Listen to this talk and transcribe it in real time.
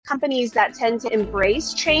companies that tend to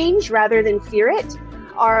embrace change rather than fear it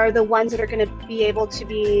are the ones that are going to be able to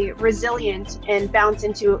be resilient and bounce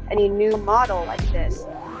into any new model like this.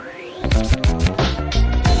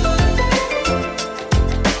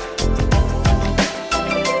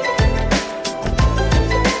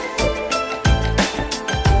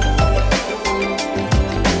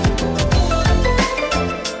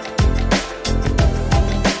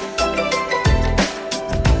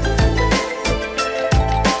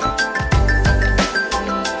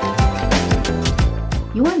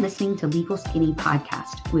 You are listening to Legal Skinny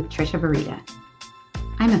Podcast with Trisha Barita.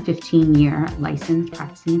 I'm a 15-year licensed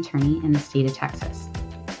practicing attorney in the state of Texas.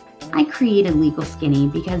 I created Legal Skinny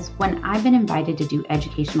because when I've been invited to do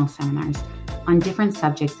educational seminars on different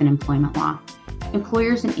subjects in employment law,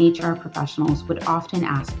 employers and HR professionals would often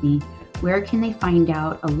ask me, where can they find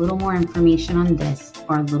out a little more information on this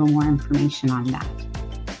or a little more information on that?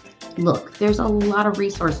 Look, there's a lot of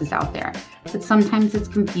resources out there, but sometimes it's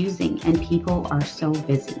confusing and people are so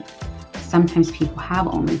busy. Sometimes people have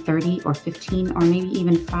only 30 or 15 or maybe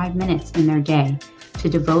even 5 minutes in their day to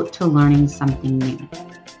devote to learning something new.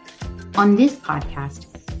 On this podcast,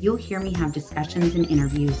 you'll hear me have discussions and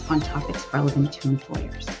interviews on topics relevant to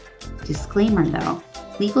employers. Disclaimer though,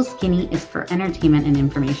 Legal Skinny is for entertainment and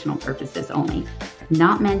informational purposes only,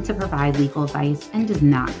 not meant to provide legal advice and does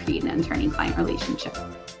not create an attorney-client relationship.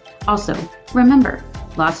 Also, remember,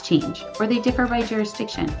 laws change or they differ by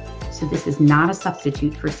jurisdiction, so this is not a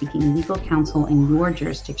substitute for seeking legal counsel in your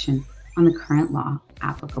jurisdiction on the current law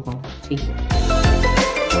applicable to you.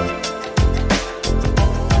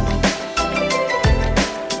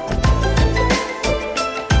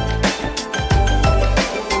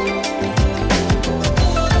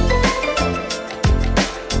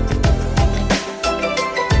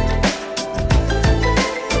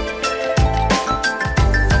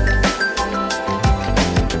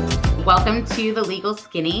 Welcome to the Legal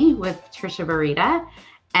Skinny with Trisha Barita.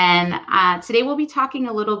 And today we'll be talking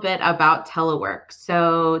a little bit about telework.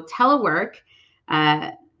 So telework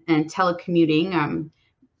and telecommuting,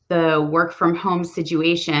 the work from home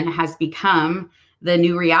situation has become the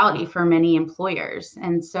new reality for many employers.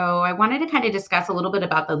 And so I wanted to kind of discuss a little bit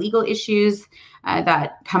about the legal issues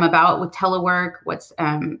that come about with telework, what's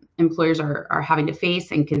employers are having to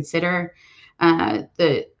face and consider.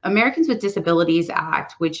 The Americans with Disabilities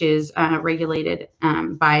Act, which is regulated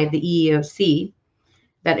by the EEOC,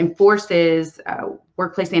 that enforces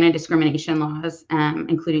workplace anti-discrimination laws,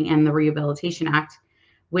 including the Rehabilitation Act,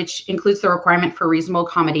 which includes the requirement for reasonable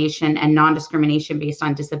accommodation and non-discrimination based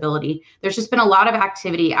on disability. There's just been a lot of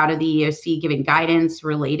activity out of the EEOC giving guidance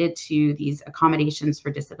related to these accommodations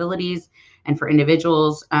for disabilities and for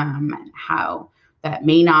individuals, how that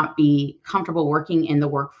may not be comfortable working in the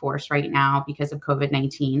workforce right now because of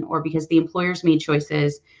COVID-19, or because the employers made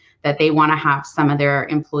choices that they want to have some of their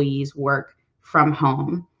employees work from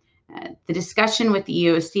home. The discussion with the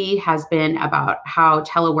EEOC has been about how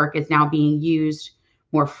telework is now being used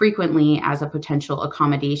more frequently as a potential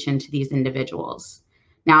accommodation to these individuals.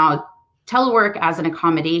 Now, telework as an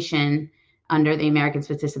accommodation under the Americans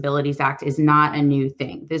with Disabilities Act is not a new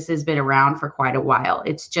thing. This has been around for quite a while.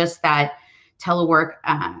 It's just that telework,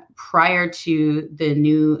 prior to the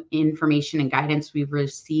new information and guidance we've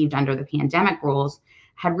received under the pandemic rules,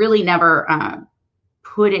 had really never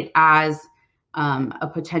put it as a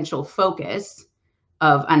potential focus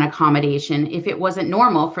of an accommodation if it wasn't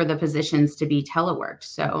normal for the positions to be teleworked.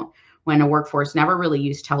 So when a workforce never really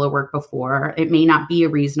used telework before, it may not be a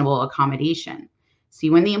reasonable accommodation.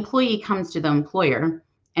 See, when the employee comes to the employer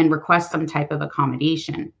and requests some type of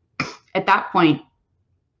accommodation, at that point,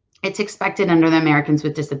 it's expected under the Americans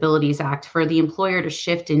with Disabilities Act for the employer to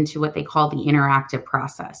shift into what they call the interactive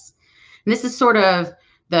process. And this is sort of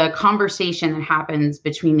the conversation that happens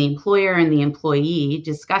between the employer and the employee,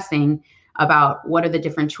 discussing about what are the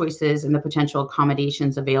different choices and the potential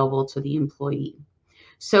accommodations available to the employee.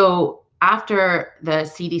 So after the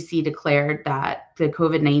CDC declared that the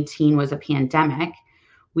COVID-19 was a pandemic,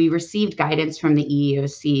 we received guidance from the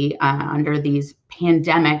EEOC under these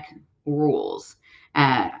pandemic rules.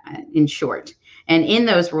 In short. And in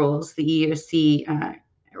those rules, the EEOC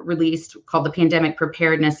released, called the Pandemic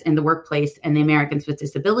Preparedness in the Workplace and the Americans with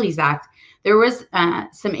Disabilities Act, there was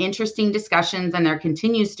some interesting discussions, and there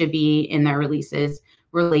continues to be in their releases,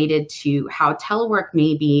 related to how telework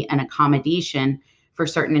may be an accommodation for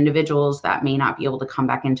certain individuals that may not be able to come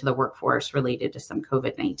back into the workforce related to some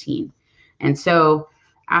COVID-19. And so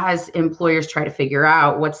as employers try to figure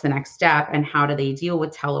out what's the next step and how do they deal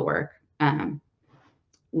with telework,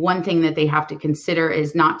 one thing that they have to consider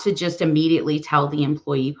is not to just immediately tell the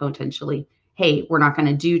employee potentially, hey, we're not going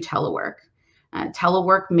to do telework.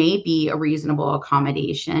 telework may be a reasonable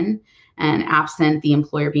accommodation, and absent the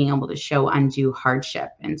employer being able to show undue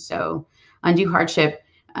hardship. And so undue hardship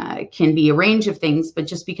can be a range of things, but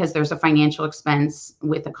just because there's a financial expense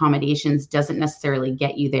with accommodations doesn't necessarily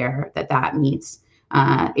get you there that meets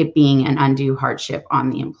it being an undue hardship on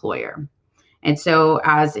the employer. And so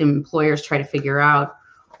as employers try to figure out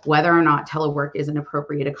whether or not telework is an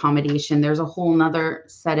appropriate accommodation, there's a whole nother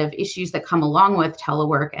set of issues that come along with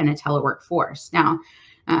telework and a telework force. Now,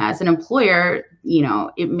 as an employer,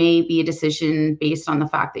 it may be a decision based on the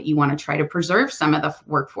fact that you want to try to preserve some of the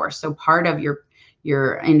workforce. So part of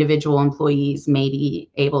your individual employees may be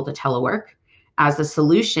able to telework as a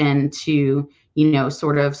solution to,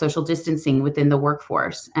 sort of social distancing within the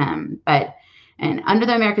workforce. And under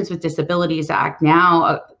the Americans with Disabilities Act,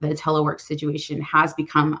 now the telework situation has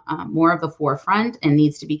become more of the forefront and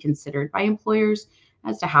needs to be considered by employers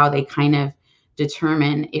as to how they kind of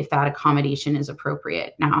determine if that accommodation is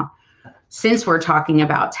appropriate. Now, since we're talking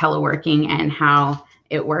about teleworking and how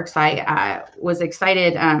it works, I was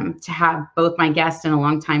excited to have both my guest and a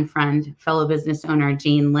longtime friend, fellow business owner,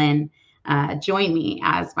 Jane Lynn, join me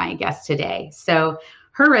as my guest today. So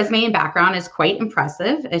her resume and background is quite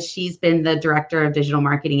impressive, as she's been the director of digital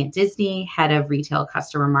marketing at Disney, head of retail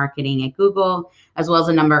customer marketing at Google, as well as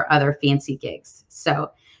a number of other fancy gigs.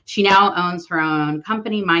 So she now owns her own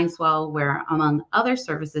company, Mindswell, where among other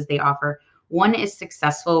services they offer, one is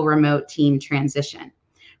successful remote team transition,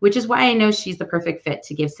 which is why I know she's the perfect fit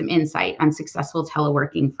to give some insight on successful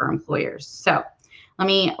teleworking for employers. So let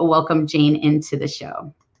me welcome Jane into the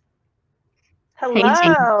show. Hello. Hey,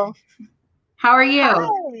 Jane. How are you?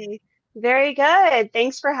 Hi. Very good.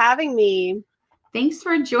 Thanks for having me. Thanks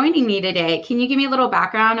for joining me today. Can you give me a little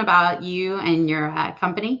background about you and your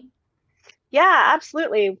company? Yeah,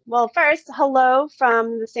 absolutely. Well, first, hello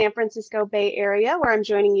from the San Francisco Bay Area, where I'm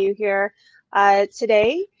joining you here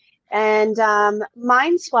today. And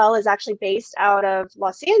Mindswell is actually based out of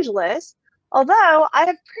Los Angeles, although I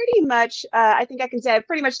have pretty much, I think I can say I've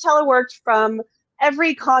pretty much teleworked from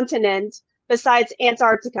every continent besides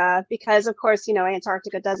Antarctica, because of course,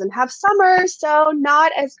 Antarctica doesn't have summer, so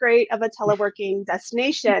not as great of a teleworking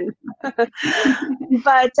destination.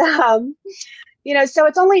 But, so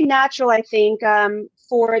it's only natural, I think,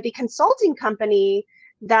 for the consulting company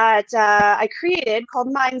that I created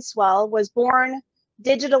called Mindswell was born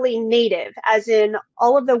digitally native, as in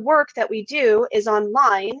all of the work that we do is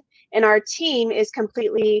online and our team is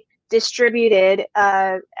completely distributed,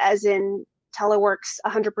 as in teleworks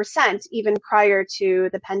 100%, even prior to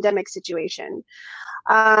the pandemic situation.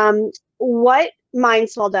 What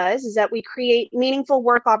Mindswell does is that we create meaningful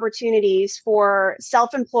work opportunities for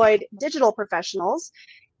self-employed digital professionals,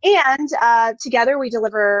 and together we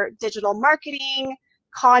deliver digital marketing,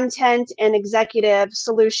 content, and executive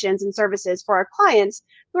solutions and services for our clients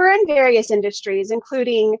who are in various industries,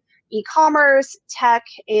 including e-commerce, tech,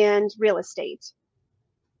 and real estate.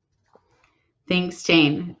 Thanks,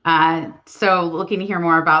 Jane. So looking to hear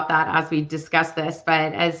more about that as we discuss this,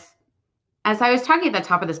 but as I was talking at the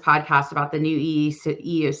top of this podcast about the new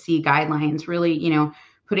EEOC guidelines, really,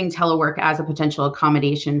 putting telework as a potential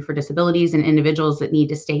accommodation for disabilities and individuals that need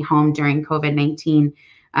to stay home during COVID-19,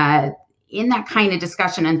 in that kind of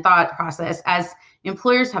discussion and thought process, as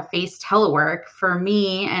employers have faced telework, for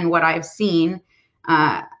me and what I've seen,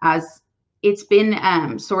 as it's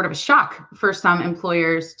been sort of a shock for some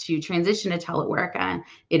employers to transition to telework,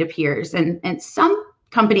 it appears. And some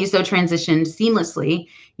companies, though, transitioned seamlessly.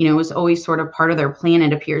 It was always sort of part of their plan,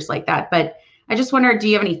 it appears like that. But I just wonder, do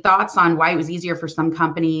you have any thoughts on why it was easier for some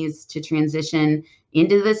companies to transition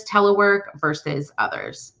into this telework versus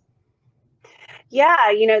others? Yeah,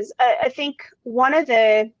 I think one of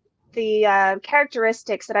the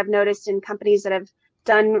characteristics that I've noticed in companies that have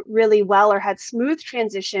done really well or had smooth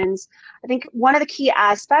transitions, I think one of the key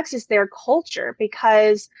aspects is their culture,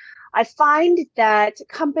 because I find that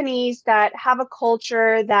companies that have a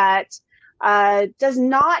culture that does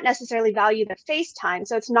not necessarily value the face time,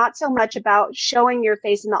 so it's not so much about showing your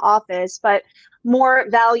face in the office, but more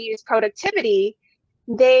values productivity,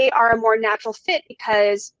 they are a more natural fit,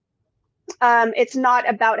 because it's not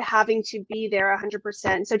about having to be there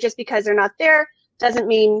 100%. So just because they're not there doesn't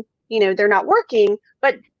mean they're not working,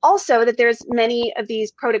 but also that there's many of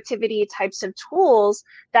these productivity types of tools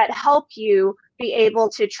that help you be able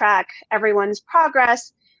to track everyone's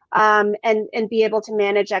progress, and be able to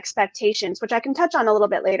manage expectations, which I can touch on a little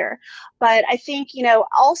bit later. But I think,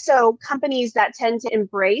 also companies that tend to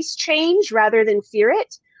embrace change rather than fear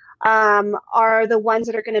it are the ones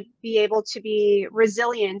that are going to be able to be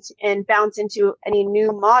resilient and bounce into any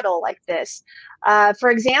new model like this. For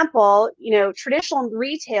example, traditional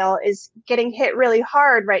retail is getting hit really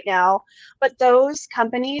hard right now, but those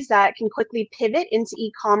companies that can quickly pivot into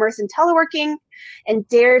e-commerce and teleworking and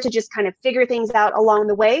dare to just kind of figure things out along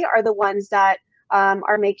the way are the ones that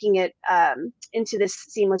are making it into this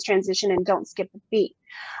seamless transition and don't skip a beat.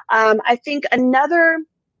 I think another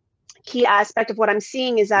key aspect of what I'm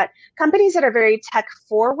seeing is that companies that are very tech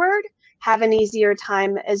forward have an easier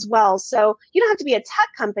time as well. So you don't have to be a tech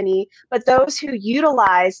company, but those who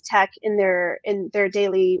utilize tech in their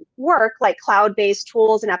daily work, like cloud-based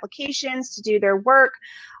tools and applications to do their work,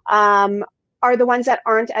 are the ones that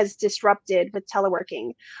aren't as disrupted with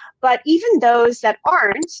teleworking. But even those that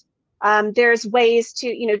aren't, there's ways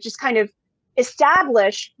to just kind of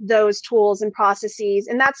establish those tools and processes,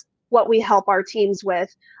 and that's what we help our teams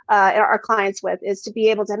with, our clients with, is to be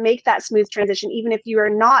able to make that smooth transition, even if you are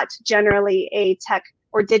not generally a tech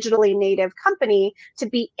or digitally native company, to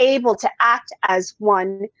be able to act as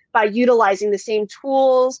one by utilizing the same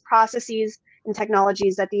tools, processes, and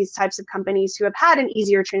technologies that these types of companies who have had an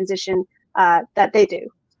easier transition that they do.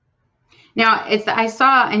 Now, I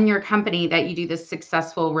saw in your company that you do this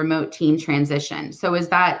successful remote team transition. So is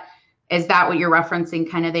that what you're referencing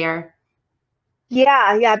kind of there?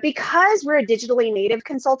 Yeah, because we're a digitally native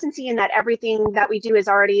consultancy and that everything that we do is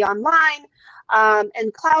already online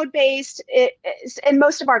and cloud-based, and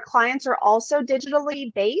most of our clients are also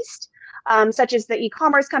digitally based, such as the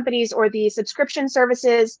e-commerce companies or the subscription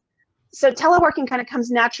services. So teleworking kind of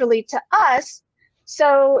comes naturally to us.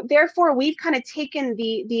 So therefore, we've kind of taken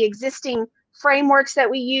the existing frameworks that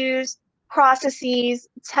we use, processes,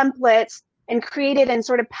 templates, and created and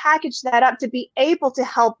sort of packaged that up to be able to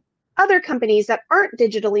help other companies that aren't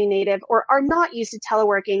digitally native or are not used to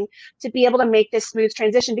teleworking to be able to make this smooth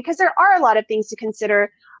transition, because there are a lot of things to consider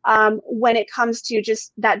when it comes to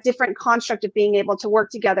just that different construct of being able to work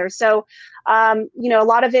together. So, a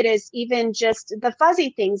lot of it is even just the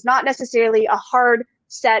fuzzy things, not necessarily a hard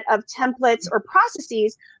set of templates or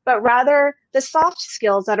processes, but rather the soft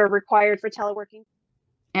skills that are required for teleworking.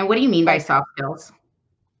 And what do you mean by soft skills?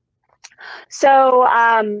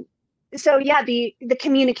 So, yeah, the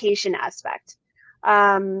communication aspect. Do you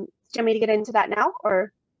want me to get into that now,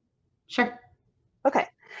 or? Sure. Okay.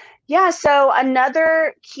 Yeah. So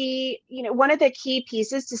another key, one of the key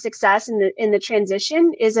pieces to success in the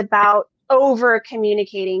transition is about over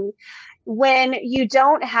communicating. When you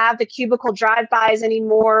don't have the cubicle drive-bys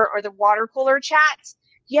anymore or the water cooler chats,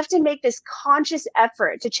 you have to make this conscious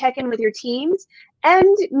effort to check in with your teams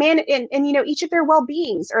and each of their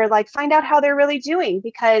well-beings, or like find out how they're really doing,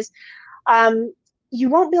 because you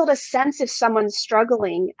won't build a sense if someone's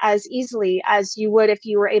struggling as easily as you would if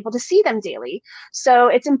you were able to see them daily. So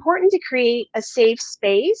it's important to create a safe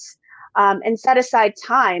space and set aside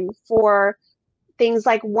time for things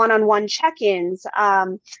like one-on-one check-ins.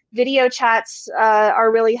 Video chats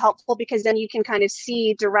are really helpful, because then you can kind of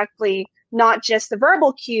see directly not just the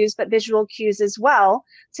verbal cues, but visual cues as well,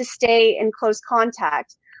 to stay in close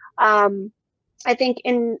contact. I think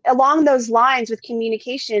along those lines with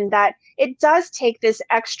communication, that it does take this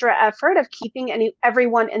extra effort of keeping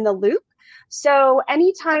everyone in the loop. So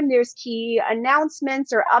anytime there's key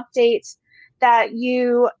announcements or updates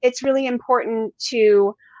it's really important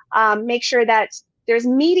to make sure that there's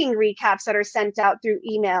meeting recaps that are sent out through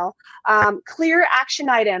email, clear action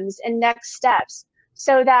items and next steps,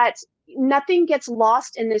 so that nothing gets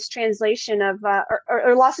lost in this translation of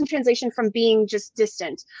or lost in translation from being just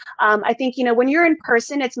distant. I think when you're in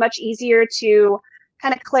person, it's much easier to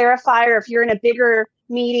kind of clarify, or if you're in a bigger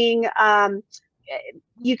meeting,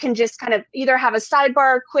 you can just kind of either have a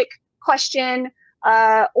sidebar quick question,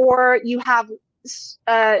 or you have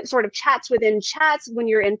sort of chats within chats when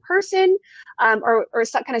you're in person, or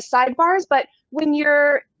some kind of sidebars. But when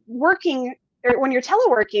you're working, or when you're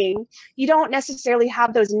teleworking, you don't necessarily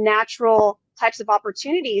have those natural types of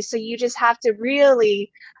opportunities. So you just have to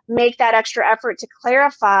really make that extra effort to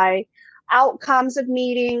clarify outcomes of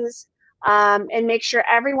meetings, and make sure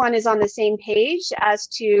everyone is on the same page as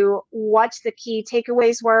to what the key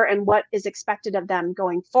takeaways were and what is expected of them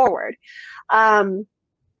going forward.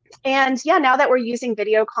 And yeah, now that we're using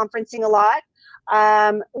video conferencing a lot,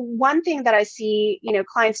 one thing that I see,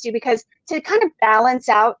 clients do, because to kind of balance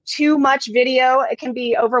out too much video, it can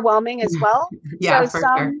be overwhelming as well. Yeah, so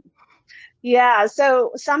sure. Yeah,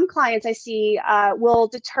 so some clients I see will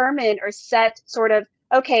determine or set sort of,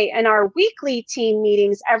 okay, in our weekly team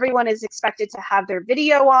meetings, everyone is expected to have their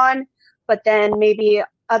video on, but then maybe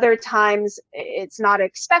Other times it's not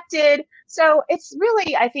expected. So it's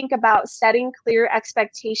really, I think, about setting clear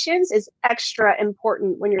expectations is extra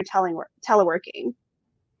important when you're teleworking.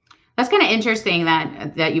 That's kind of interesting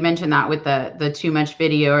that you mentioned that with the too much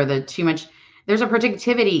video or the too much. There's a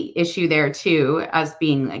productivity issue there too, as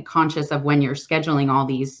being like conscious of when you're scheduling all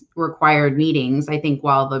these required meetings. I think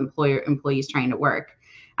while the employee's trying to work,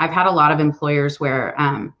 I've had a lot of employers where,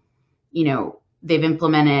 they've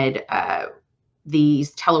implemented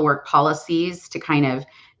these telework policies to kind of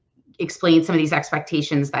explain some of these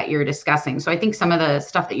expectations that you're discussing. So I think some of the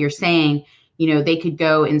stuff that you're saying, they could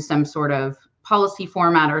go in some sort of policy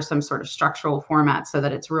format or some sort of structural format so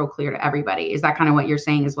that it's real clear to everybody. Is that kind of what you're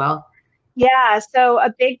saying as well? Yeah, so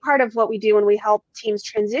a big part of what we do when we help teams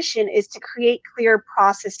transition is to create clear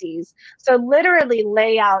processes. So literally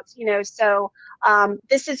lay out,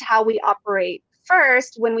 this is how we operate.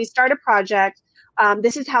 First, when we start a project,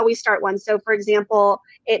 this is how we start one. So for example,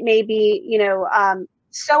 it may be,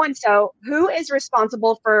 so-and-so, who is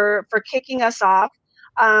responsible for kicking us off?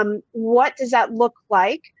 What does that look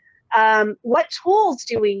like? What tools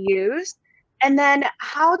do we use? And then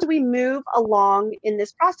how do we move along in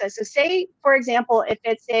this process? So say, for example, if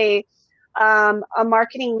it's a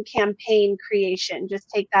marketing campaign creation, just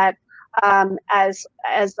take that as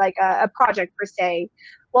like a project per se.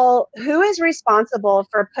 Well, who is responsible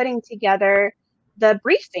for putting together the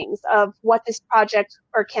briefings of what this project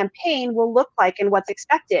or campaign will look like and what's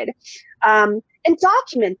expected, and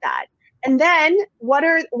document that? And then what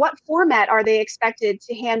format are they expected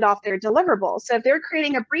to hand off their deliverables? So if they're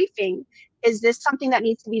creating a briefing, is this something that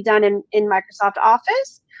needs to be done in Microsoft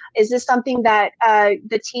Office? Is this something that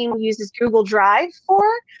the team uses Google Drive for?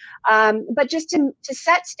 But just to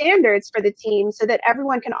set standards for the team so that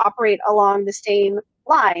everyone can operate along the same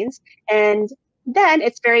lines. And then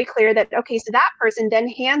it's very clear that, okay, so that person then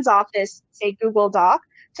hands off this, say, Google Doc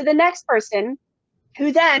to the next person,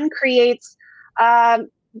 who then creates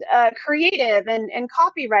creative and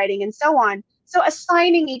copywriting and so on. So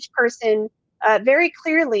assigning each person very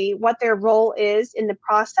clearly what their role is in the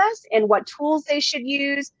process and what tools they should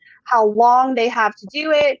use, how long they have to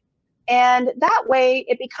do it. And that way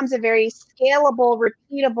it becomes a very scalable,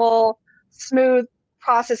 repeatable, smooth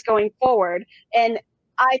process going forward. And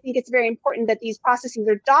I think it's very important that these processes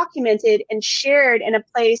are documented and shared in a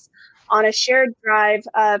place on a shared drive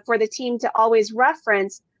for the team to always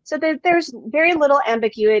reference, so that there's very little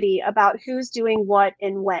ambiguity about who's doing what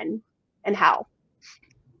and when and how.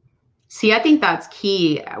 See, I think that's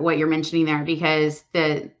key, what you're mentioning there, because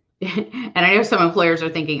and I know some employers are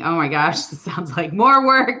thinking, oh my gosh, this sounds like more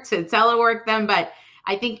work to telework them. But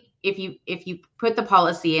I think if you put the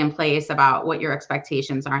policy in place about what your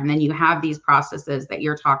expectations are, and then you have these processes that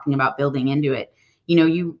you're talking about building into it,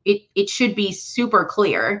 it should be super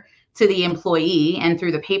clear to the employee and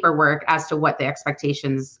through the paperwork as to what the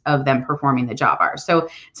expectations of them performing the job are. So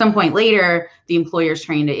at some point later, the employer's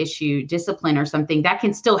trying to issue discipline or something, that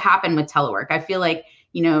can still happen with telework. I feel like,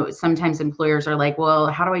 sometimes employers are like, well,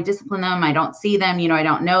 how do I discipline them? I don't see them, I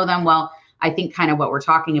don't know them. Well, I think kind of what we're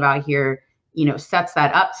talking about here, sets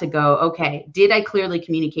that up to go, okay, did I clearly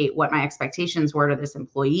communicate what my expectations were to this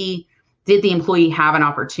employee? Did the employee have an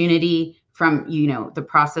opportunity from, the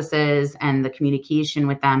processes and the communication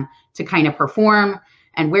with them to kind of perform?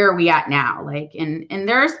 And where are we at now? And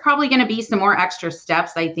there's probably going to be some more extra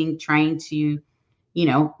steps, I think, trying to,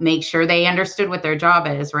 make sure they understood what their job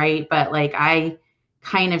is, right? But I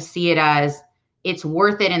kind of see it as it's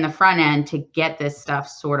worth it in the front end to get this stuff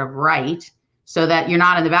sort of right, so that you're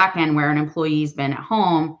not in the back end where an employee's been at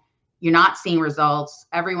home, you're not seeing results,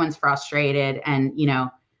 everyone's frustrated, and,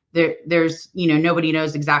 there's, nobody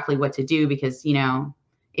knows exactly what to do because,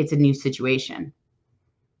 it's a new situation.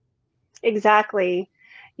 Exactly.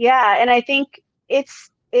 Yeah. And I think it's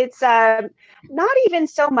not even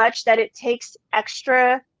so much that it takes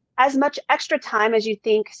as much extra time as you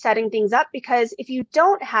think setting things up, because if you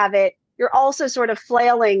don't have it, you're also sort of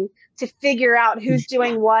flailing to figure out who's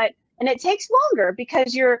doing what. And it takes longer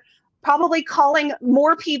because you're probably calling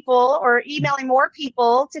more people or emailing more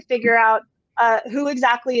people to figure out who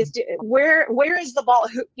exactly is where is the ball,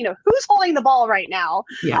 who's holding the ball right now.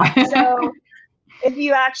 Yeah. So if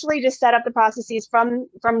you actually just set up the processes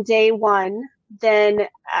from day one, then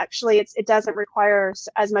actually it doesn't require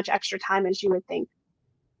as much extra time as you would think.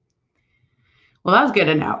 Well, that was good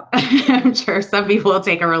to know. I'm sure some people will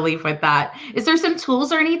take a relief with that. Is there some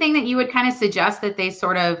tools or anything that you would kind of suggest that they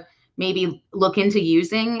sort of maybe look into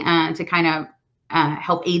using to kind of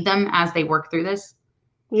help aid them as they work through this?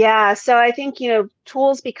 Yeah, so I think,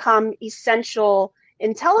 tools become essential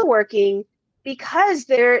in teleworking because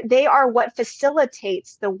they are what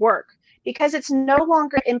facilitates the work. because it's no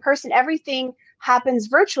longer in person. Everything happens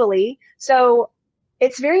virtually. So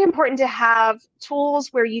it's very important to have tools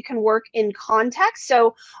where you can work in context.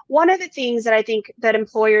 So one of the things that I think that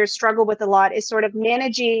employers struggle with a lot is sort of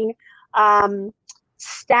managing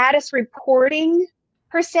status reporting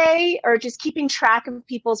per se, or just keeping track of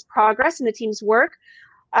people's progress in the team's work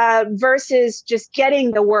versus just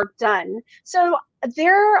getting the work done. So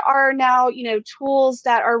there are now, tools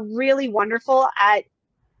that are really wonderful at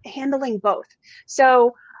handling both.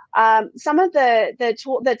 So some of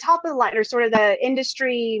the top of the line, or sort of the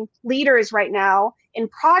industry leaders right now in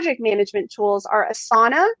project management tools, are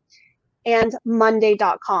Asana and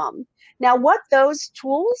Monday.com. Now, what those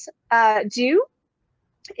tools do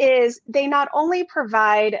is they not only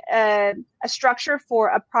provide a structure for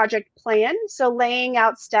a project plan, so laying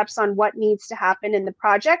out steps on what needs to happen in the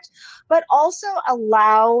project, but also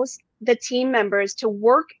allows the team members to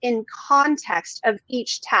work in context of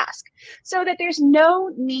each task, so that there's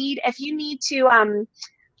no need, if you need to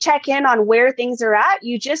check in on where things are at,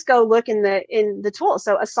 you just go look in the tool.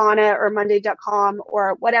 So Asana or Monday.com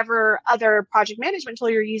or whatever other project management tool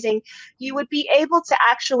you're using, you would be able to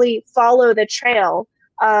actually follow the trail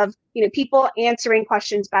of people answering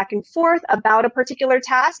questions back and forth about a particular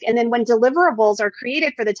task, and then when deliverables are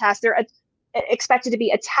created for the task, they're expected to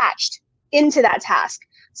be attached into that task.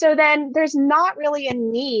 So then there's not really a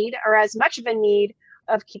need, or as much of a need,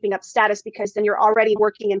 of keeping up status, because then you're already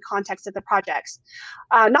working in context of the projects.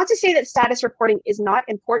 Not to say that status reporting is not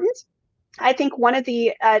important. I think one of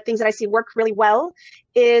the things that I see work really well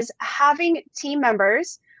is having team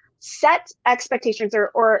members set expectations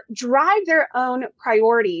or drive their own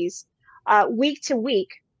priorities week to week,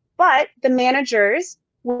 but the managers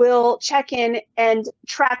will check in and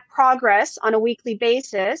track progress on a weekly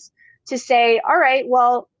basis to say, all right,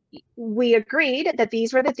 well, we agreed that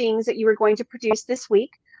these were the things that you were going to produce this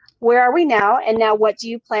week. Where are we now? And now what do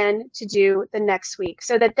you plan to do the next week?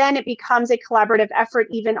 So that then it becomes a collaborative effort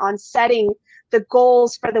even on setting the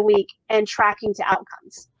goals for the week and tracking to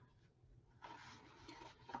outcomes.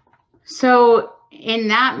 So in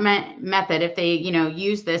that method, if they,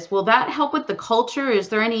 use this, will that help with the culture? Is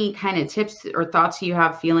there any kind of tips or thoughts you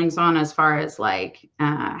have, feelings on, as far as like,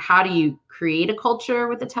 how do you create a culture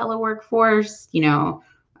with the teleworkforce?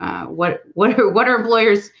 What are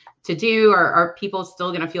employers to do? Are people still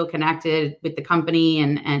going to feel connected with the company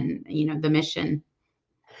and the mission?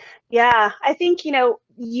 Yeah, I think,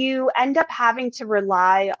 you end up having to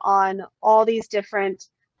rely on all these different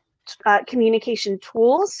communication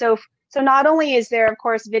tools. So not only is there, of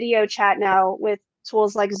course, video chat now with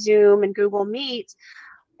tools like Zoom and Google Meet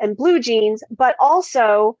and BlueJeans, but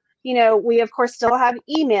also, we of course still have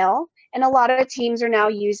email, and a lot of teams are now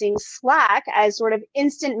using Slack as sort of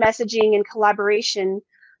instant messaging and collaboration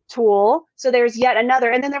tool. So there's yet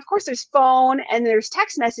another, and then of course there's phone and there's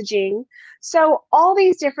text messaging. So all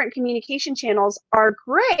these different communication channels are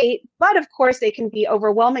great, but of course they can be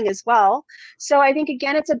overwhelming as well. So I think,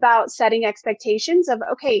 again, it's about setting expectations of,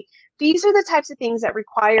 okay, these are the types of things that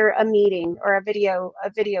require a meeting or a video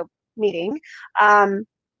meeting.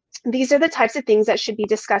 These are the types of things that should be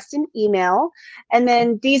discussed in email. And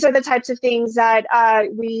then these are the types of things that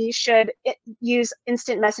we should use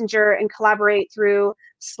instant messenger and collaborate through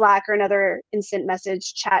Slack or another instant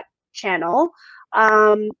message chat channel.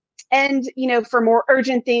 And, for more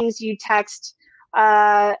urgent things, you text,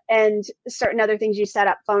 and certain other things you set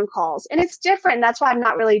up phone calls. And it's different. That's why I'm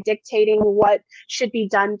not really dictating what should be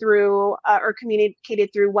done through or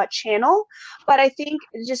communicated through what channel. But I think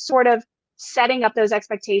just sort of setting up those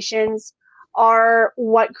expectations are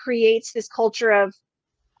what creates this culture of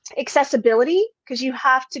accessibility, because you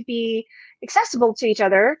have to be accessible to each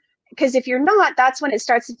other. Because if you're not, that's when it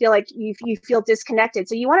starts to feel like you feel disconnected.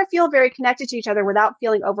 So you want to feel very connected to each other without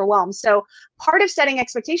feeling overwhelmed. So part of setting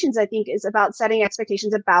expectations, I think, is about setting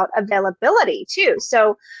expectations about availability too.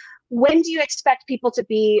 So when do you expect people to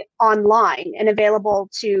be online and available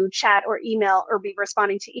to chat or email or be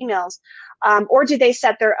responding to emails? Or do they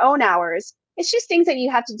set their own hours? It's just things that you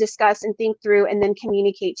have to discuss and think through and then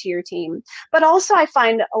communicate to your team. But also I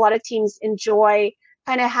find a lot of teams enjoy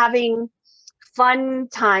kind of having fun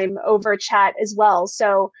time over chat as well.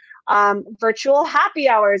 So virtual happy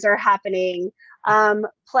hours are happening,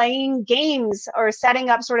 playing games or setting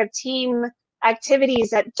up sort of team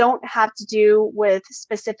activities that don't have to do with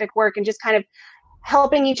specific work, and just kind of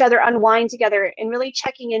helping each other unwind together and really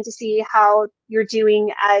checking in to see how you're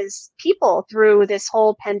doing as people through this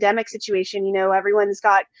whole pandemic situation. Everyone's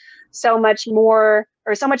got so much more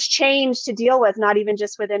or so much change to deal with, not even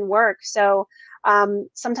just within work. So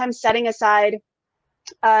sometimes setting aside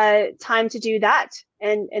time to do that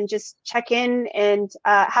and just check in and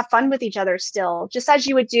have fun with each other still, just as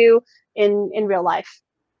you would do in real life.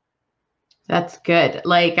 That's good.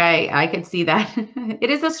 Like I could see that. It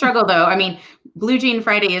is a struggle though. I mean, Blue Jean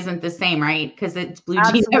Friday isn't the same, right? Because it's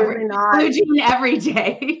Absolutely not. Blue Jean every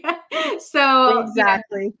day. So,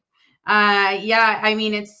 Exactly. yeah, I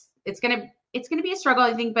mean it's gonna be a struggle,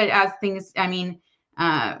 I think, but as things, I mean,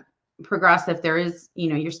 progress, if there is,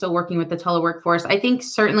 you're still working with the teleworkforce. I think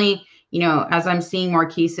certainly, as I'm seeing more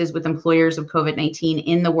cases with employers of COVID-19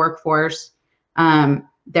 in the workforce,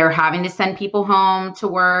 they're having to send people home to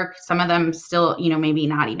work. Some of them still, maybe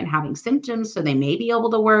not even having symptoms, so they may be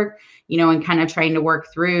able to work, and kind of trying to work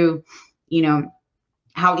through,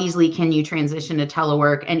 how easily can you transition to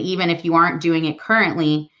telework? And even if you aren't doing it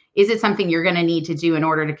currently, is it something you're going to need to do in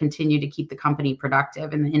order to continue to keep the company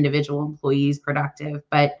productive and the individual employees productive?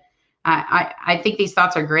 But I think these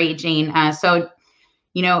thoughts are great, Jane. So,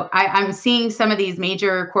 I'm seeing some of these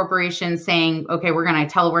major corporations saying, okay, we're going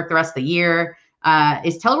to telework the rest of the year.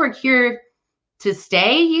 Is telework here to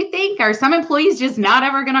stay, you think? Are some employees just not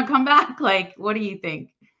ever going to come back? Like, what do you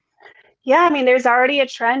think? Yeah, I mean, there's already a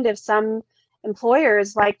trend of some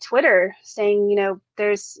employers like Twitter saying,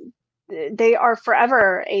 they are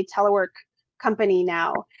forever a telework company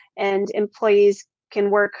now, and employees can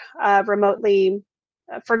work remotely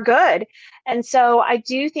for good. And so I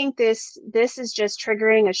do think this is just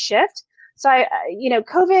triggering a shift. So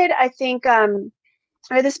COVID, I think,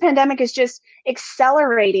 or this pandemic is just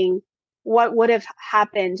accelerating what would have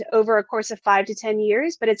happened over a course of 5 to 10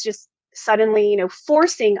 years, but it's just suddenly,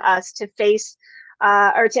 forcing us to face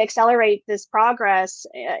or to accelerate this progress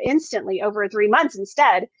instantly over 3 months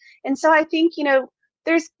instead. And so I think,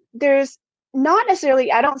 there's not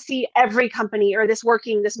necessarily, I don't see every company or this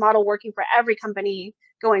model working for every company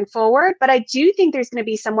going forward, but I do think there's going to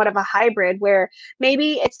be somewhat of a hybrid where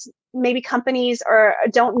maybe companies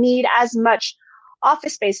don't need as much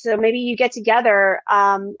office space. So maybe you get together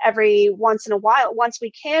every once in a while, once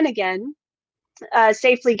we can again,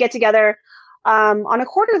 safely get together on a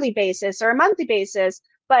quarterly basis or a monthly basis,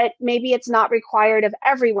 but maybe it's not required of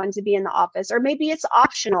everyone to be in the office, or maybe it's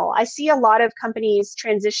optional. I see a lot of companies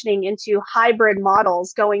transitioning into hybrid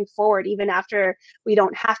models going forward, even after we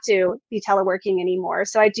don't have to be teleworking anymore.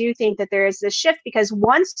 So I do think that there is this shift, because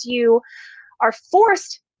once you are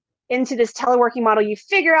forced into this teleworking model, you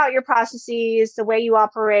figure out your processes, the way you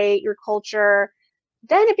operate, your culture,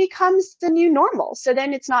 then it becomes the new normal. So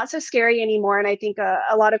then it's not so scary anymore. And I think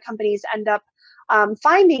a lot of companies end up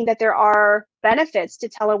finding that there are benefits to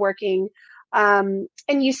teleworking, and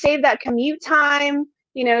you save that commute time,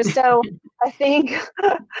 so I think,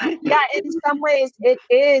 yeah, in some ways it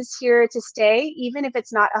is here to stay, even if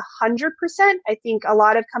it's not 100%. I think a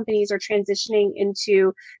lot of companies are transitioning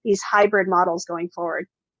into these hybrid models going forward.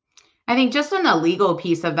 I think just on the legal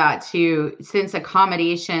piece of that too, since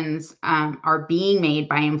accommodations are being made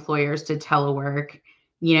by employers to telework,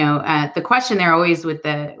 the question there always with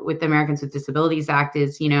the Americans with Disabilities Act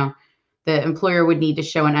is, the employer would need to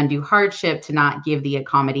show an undue hardship to not give the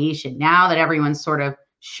accommodation. Now that everyone's sort of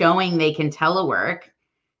showing they can telework,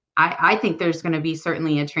 I think there's going to be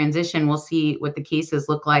certainly a transition. We'll see what the cases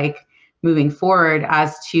look like moving forward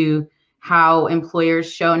as to how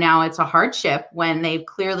employers show now it's a hardship when they've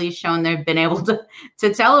clearly shown they've been able to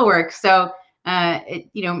telework. So,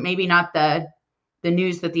 maybe not the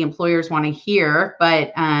news that the employers want to hear,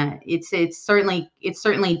 but it's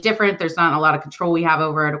certainly different. There's not a lot of control we have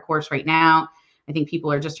over it, of course, right now. I think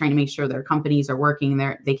people are just trying to make sure their companies are working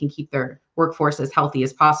they can keep their workforce as healthy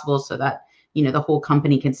as possible, so that the whole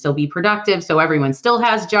company can still be productive, so everyone still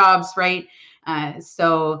has jobs, right?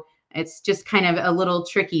 So it's just kind of a little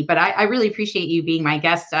tricky, but I really appreciate you being my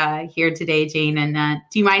guest here today, Jane. And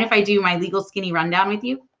do you mind if I do my legal skinny rundown with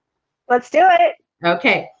you? Let's do it.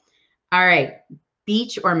 Okay. All right.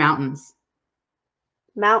 Beach or mountains?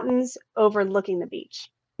 Mountains overlooking the beach.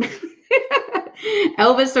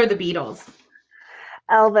 Elvis or the Beatles?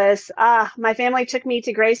 Elvis. My family took me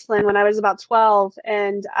to Graceland when I was about 12,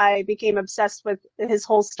 and I became obsessed with his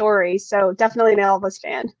whole story. So definitely an Elvis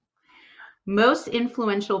fan. Most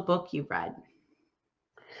influential book you've read?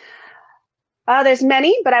 There's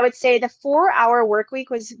many, but I would say The 4 Hour Workweek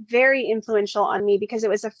was very influential on me, because it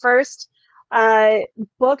was the first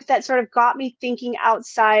book that sort of got me thinking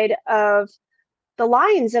outside of the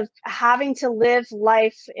lines of having to live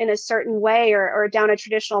life in a certain way or down a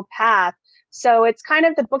traditional path. So it's kind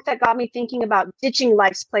of the book that got me thinking about ditching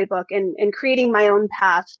life's playbook and creating my own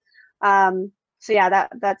path. So yeah,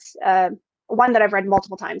 that's one that I've read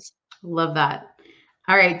multiple times. Love that.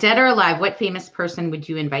 All right. Dead or alive, what famous person would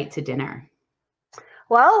you invite to dinner?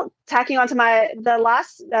 Well, tacking on to the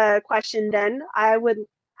last question, then I would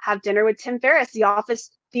have dinner with Tim Ferriss, the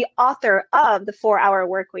author of the 4 Hour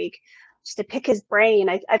Workweek, just to pick his brain.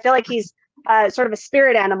 I feel like he's sort of a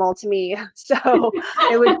spirit animal to me, so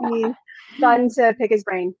it would be fun to pick his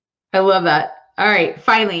brain. I love that. All right,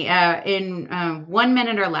 finally, in 1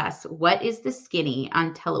 minute or less, what is the skinny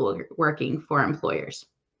on teleworking for employers?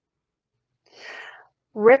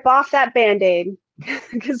 Rip off that Band-Aid.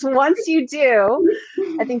 Because once you do,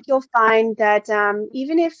 I think you'll find that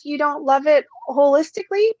even if you don't love it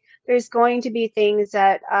holistically, there's going to be things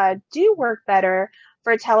that do work better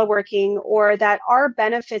for teleworking or that are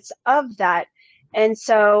benefits of that. And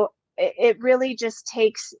so it really just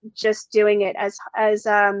takes just doing it. As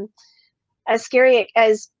scary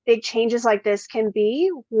as big changes like this can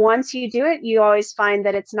be, once you do it, you always find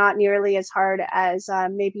that it's not nearly as hard as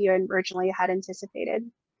maybe you originally had anticipated.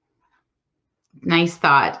 Nice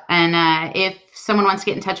thought. And if someone wants to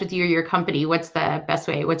get in touch with you or your company, what's the best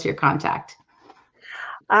way? What's your contact?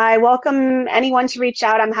 I welcome anyone to reach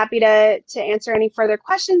out. I'm happy to answer any further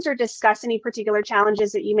questions or discuss any particular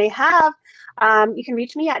challenges that you may have. You can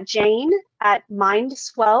reach me at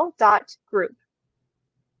jane@mindswell.group.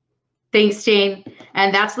 Thanks, Jane.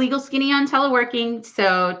 And that's Legal Skinny on teleworking.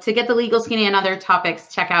 So to get the Legal Skinny and other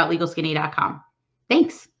topics, check out legalskinny.com.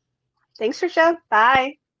 Thanks. Thanks, Trisha.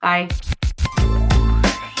 Bye. Bye.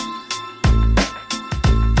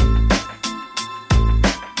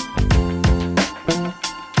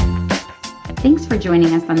 Thanks for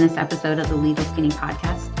joining us on this episode of the Legal Skinny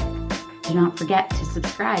podcast. Do not forget to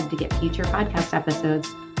subscribe to get future podcast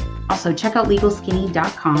episodes. Also, check out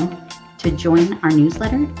legalskinny.com to join our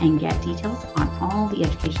newsletter and get details on all the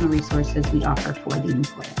educational resources we offer for the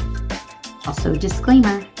employer. Also,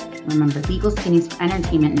 disclaimer, remember, Legal Skinny is for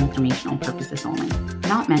entertainment and informational purposes only,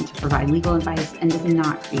 not meant to provide legal advice and does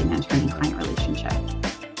not create an attorney-client relationship.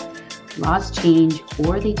 Laws change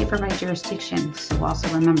or they differ by jurisdiction, so also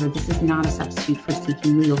remember this is not a substitute for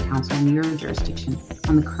seeking legal counsel in your jurisdiction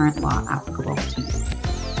on the current law applicable to you.